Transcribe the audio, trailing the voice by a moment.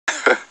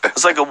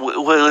It's like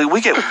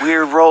we get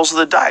weird rolls of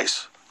the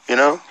dice, you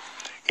know?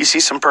 You see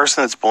some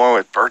person that's born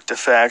with birth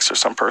defects or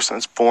some person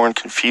that's born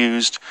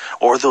confused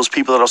or those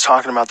people that I was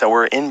talking about that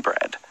were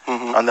inbred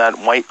on that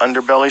white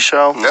underbelly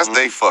show. That's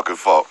their fucking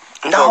fault.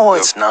 No,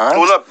 it's not.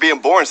 Well, not being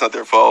born is not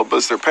their fault, but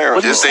it's their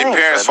parents. It's their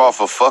parents' fault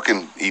for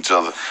fucking each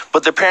other.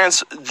 But their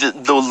parents,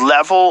 the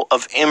level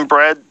of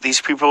inbred these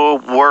people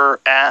were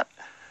at,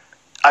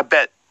 I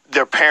bet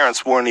their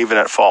parents weren't even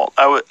at fault.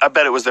 I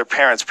bet it was their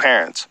parents'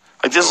 parents.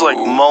 Like, this is like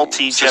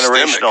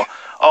multi-generational. Systemic.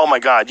 Oh, my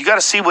God. You got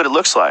to see what it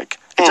looks like.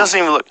 It doesn't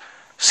even look...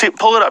 See,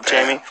 pull it up,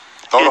 Jamie.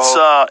 Throw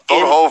the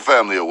whole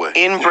family away.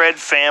 Inbred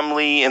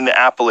family in the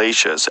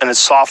Appalachians, and it's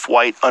soft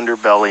white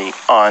underbelly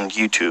on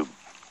YouTube.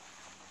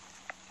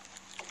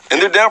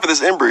 And they're down for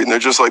this inbreeding. They're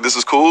just like, this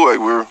is cool.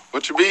 Like,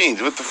 What you mean?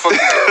 What the fuck?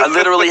 I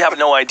literally have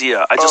no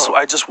idea. I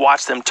just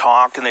watched them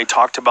talk, and they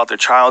talked about their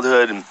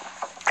childhood, and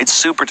it's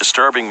super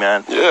disturbing,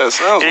 man. Yeah, it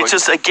sounds And like... it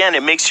just, again,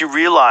 it makes you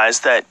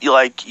realize that,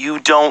 like, you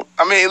don't...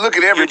 I mean, look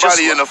at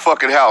everybody in the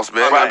fucking house,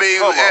 man. Right. I mean,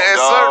 Come on, at a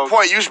dog. certain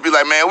point, you should be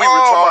like, man, we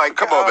retarded.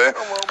 Come on, man.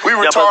 We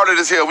retarded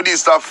as hell. We need to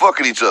stop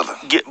fucking each other.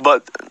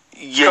 But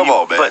Come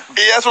on, man. But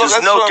that's there's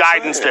what no I'm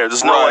guidance saying. there.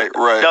 There's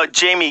Right. No,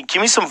 Jamie,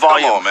 give me some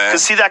volume. on, man.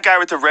 Because see that guy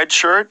with the red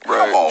shirt?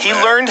 Right. Come on, He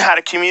man. learned how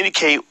to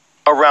communicate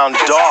around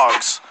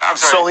dogs, I'm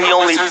sorry, so he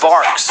only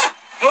barks.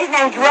 His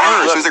name's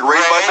Ray. So he's like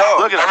raised by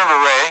dogs. Look at I him.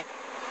 remember Ray.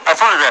 I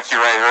photographed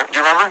you, Ray. Do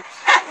you remember?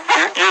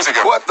 Years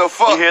ago. What the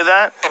fuck? You hear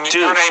that? And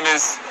your name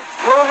is...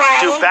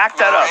 Dude, back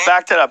that up.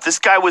 Back that up. This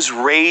guy was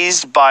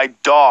raised by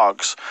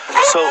dogs,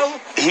 so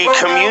he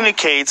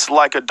communicates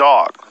like a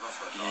dog.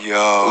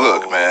 Yo.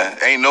 Look, man.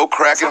 Ain't no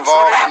crack involved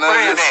in What are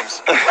none your of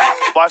this.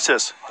 names? Watch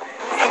this.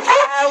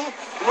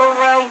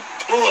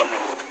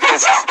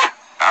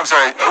 I'm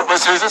sorry.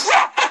 Who's this?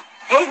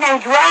 His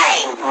name's Ray.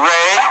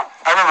 Ray.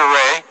 I remember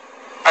Ray.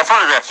 I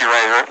photographed you,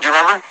 Ray. Do you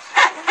remember?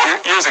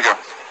 Years ago.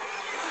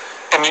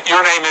 And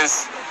your name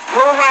is...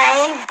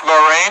 Lorraine.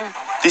 Lorraine?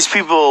 These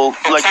people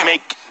like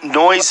make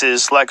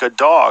noises like a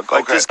dog.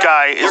 Like this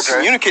guy They're is.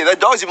 communicating. That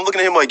dog's even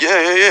looking at him like,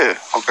 yeah.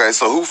 Okay,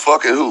 so who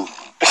fucking who?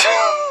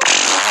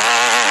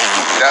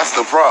 That's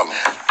the problem.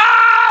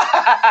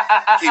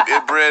 Keep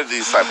inbred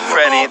these type of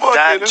Freddie, motherfuckers.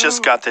 that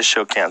just got this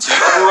show canceled.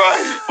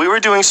 Right. We were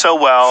doing so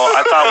well.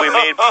 I thought we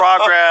made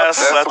progress.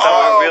 I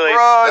thought we really.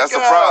 That's the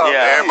problem.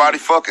 Yeah. Everybody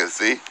fucking,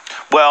 see?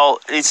 Well,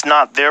 it's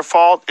not their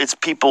fault. It's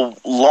people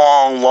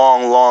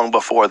long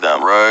before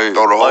them. Right.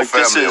 Throw the whole Like,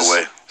 this family is-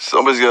 away.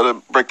 Somebody's got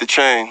to break the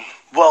chain.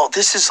 Well,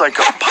 this is like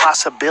a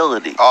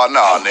possibility. Oh,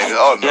 no, nigga.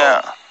 Oh, no.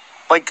 Yeah.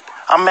 Like,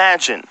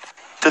 imagine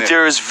that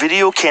there is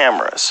video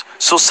cameras.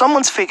 So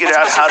someone's figured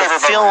out What's how your to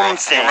favorite film memory?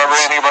 Do you remember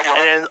things anything about your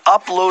and then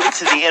upload it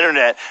to the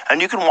internet,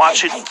 and you can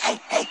watch it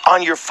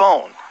on your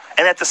phone.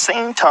 And at the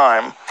same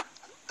time,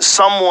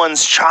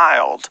 someone's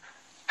child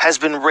has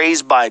been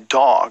raised by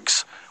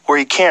dogs where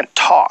he can't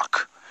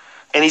talk.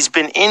 And he's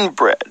been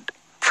inbred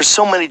for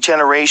so many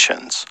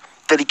generations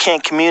that he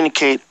can't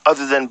communicate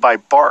other than by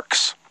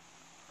barks.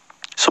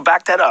 So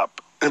back that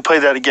up and play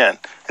that again.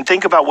 And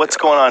think about what's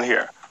going on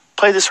here.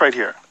 Play this right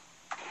here.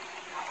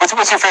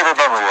 What's your favorite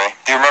memory, Ray?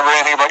 Do you remember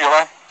anything about your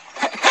life?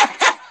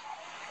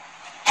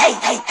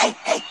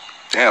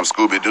 Damn,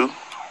 Scooby-Doo.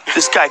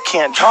 This guy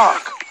can't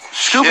talk.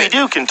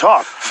 Scooby-Doo can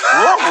talk.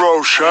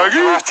 Ruh-roh, Shaggy.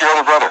 You lost your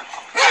older brother.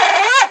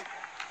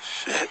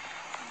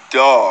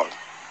 Dog.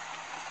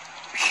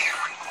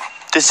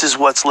 This is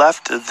what's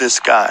left of this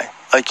guy.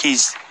 Like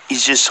he's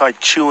just like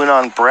chewing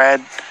on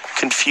bread,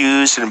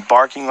 confused and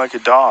barking like a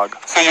dog.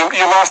 So you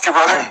lost your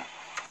brother?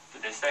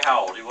 Did they say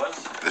how old he was?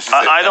 This is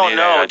I it. don't Any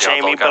know, idea how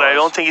Jamie, old but I I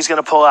don't was? think he's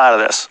going to pull out of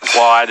this.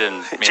 Well, I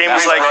didn't. Mean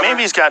Jamie's that. like,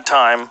 maybe he's got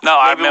time. No,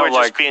 I maybe meant we're just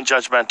like- being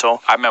judgmental.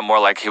 I meant more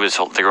like he was.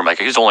 They were like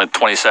he was only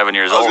 27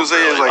 years I old. was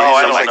going to say, really. like, Oh,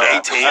 I he's don't like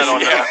know. 18. I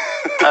don't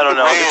know. I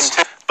don't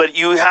know. But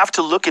you have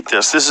to look at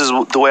this. This is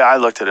the way I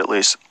looked at it, at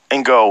least,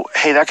 and go,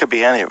 hey, that could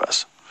be any of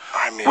us.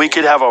 I mean, We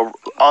could have a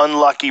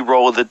unlucky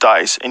roll of the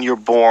dice, and you're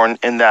born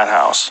in that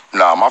house.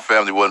 Nah, my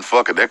family wasn't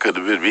fucking. That could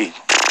have been me.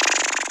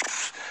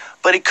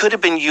 But it could have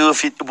been you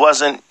if it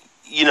wasn't,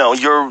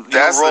 your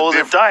That's a roll of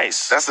the diff-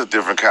 dice. That's a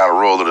different kind of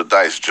roll of the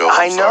dice, Joe.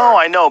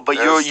 I know, but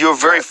That's- you're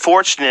very that-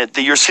 fortunate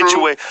that your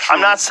situation.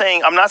 I'm not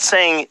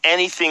saying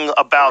anything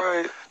about.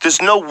 Right.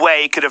 There's no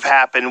way it could have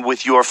happened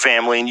with your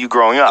family and you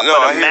growing up. No, I but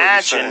hear what you're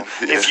imagine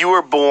saying. if you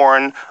were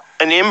born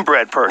an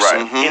inbred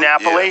person Right. in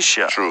Appalachia.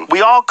 Yeah, true.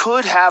 We all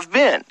could have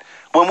been.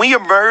 When we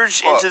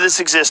emerged Well, into this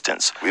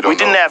existence, we we, don't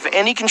didn't know. have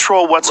any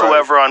control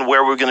whatsoever on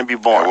where we're going to be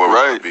born. Yeah, where we're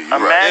Right. gonna be. You're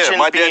right. Imagine yeah,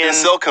 my dad being didn't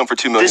sell come for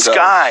 $2 million. this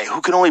guy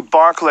who can only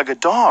bark like a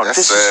dog. That's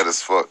this sad is,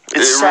 as fuck.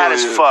 it's It sad really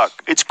as is. fuck.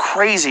 It's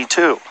crazy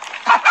too.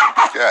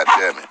 God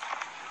damn it.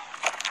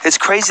 It's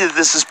crazy that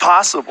this is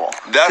possible.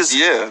 That's- 'Cause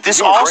yeah, This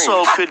no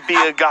also brain. could be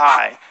a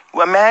guy.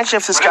 Well, imagine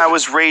if this guy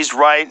was raised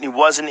right and he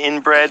wasn't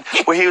inbred,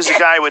 where he was a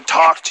guy who would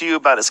talk to you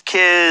about his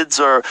kids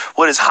or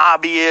what his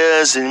hobby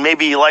is, and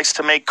maybe he likes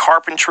to make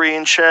carpentry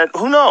and shit.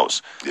 Who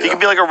knows? He Yeah. could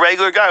be like a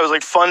regular guy who's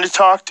like fun to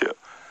talk to.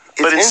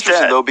 It's But interesting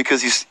instead, though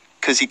because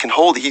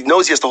he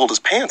knows he has to hold his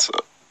pants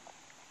up.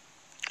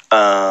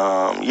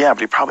 Yeah,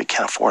 but he probably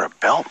can't afford a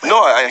belt, man. No,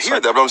 I hear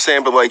that, but I'm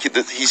saying, but like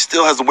he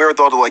still has the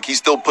wherewithal to like he's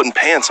still putting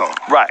pants on.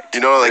 Right. You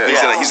know, like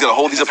Yeah. he's gonna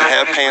hold these up and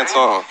have pants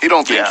on. He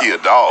don't think Yeah. he a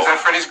dog. Is that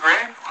Freddie's grave?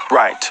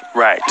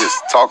 Right. Just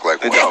talk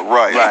like one. No,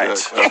 right.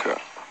 Right. Yeah, okay.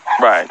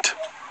 Right.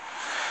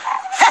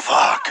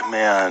 Fuck,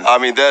 man. I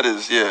mean, that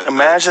is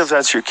Imagine if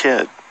that's your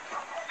kid.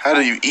 How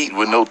do you eat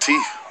with no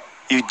teeth?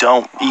 You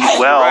don't eat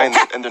well. Right,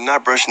 and they're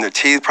not brushing their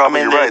teeth. Probably,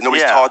 I mean, you're right.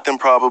 Nobody's yeah. taught them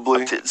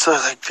probably. So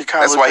like, the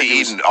guy That's looked why like he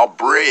was- eating all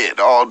bread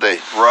all day.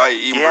 Right,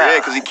 eating Yeah.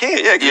 bread because he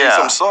can't. Yeah, give Yeah.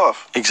 something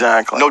soft.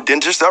 Exactly. No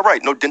dentist. All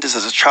right, no dentist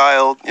as a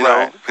child. You know,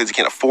 Right. because he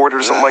can't afford it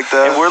or something like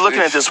that. And we're looking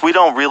at this. We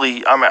don't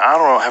really. I mean, I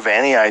don't have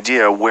any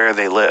idea where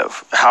they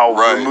live, how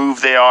Right.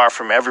 removed they are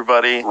from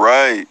everybody.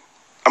 Right.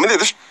 I mean,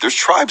 there's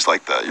tribes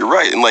like that. You're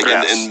right, and like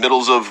Yes. in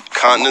middles of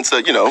continents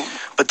that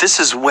But this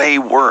is way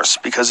worse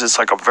because it's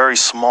like a very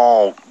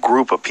small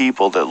group of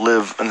people that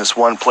live in this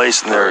one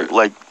place, and they're Right.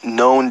 like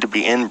known to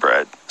be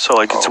inbred. So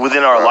like it's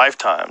within our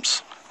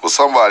lifetimes. Well,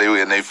 somebody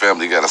in their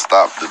family got to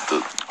stop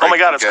the Oh my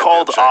God! It's goddamn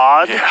called chain.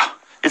 Odd. Yeah.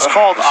 It's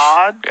called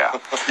Odd. Yeah.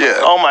 Yeah.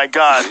 Oh my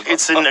God!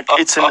 It's an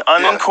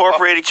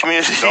unincorporated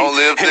community Don't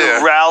live there.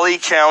 in Raleigh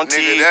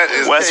County, Nigga, that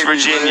is West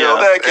Cambridge. Virginia.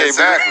 That came-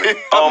 Exactly.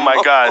 Oh my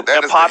God! That The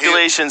is the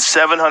population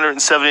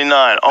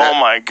 779. Oh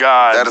my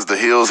God! That is the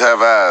hills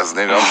have eyes,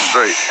 nigga. I'm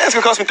straight. it's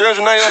gonna cost me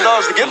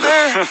 $399 to get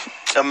there.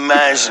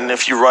 Imagine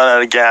if you run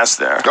out of gas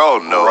there. Oh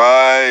no.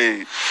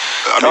 Right.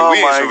 I mean, Oh we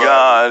ain't my surviving.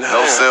 God!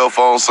 No cell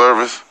phone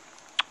service.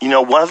 You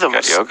know, one of them.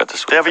 Got yoga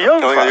this They week. have a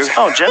yoga Oh, class. yeah.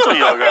 Oh, gentle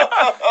yoga.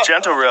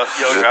 Gentle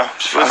yoga.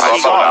 I'm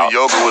about to do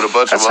yoga with a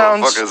bunch That of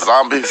sounds- motherfucking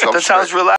zombies. I'm That sounds straight. relaxing.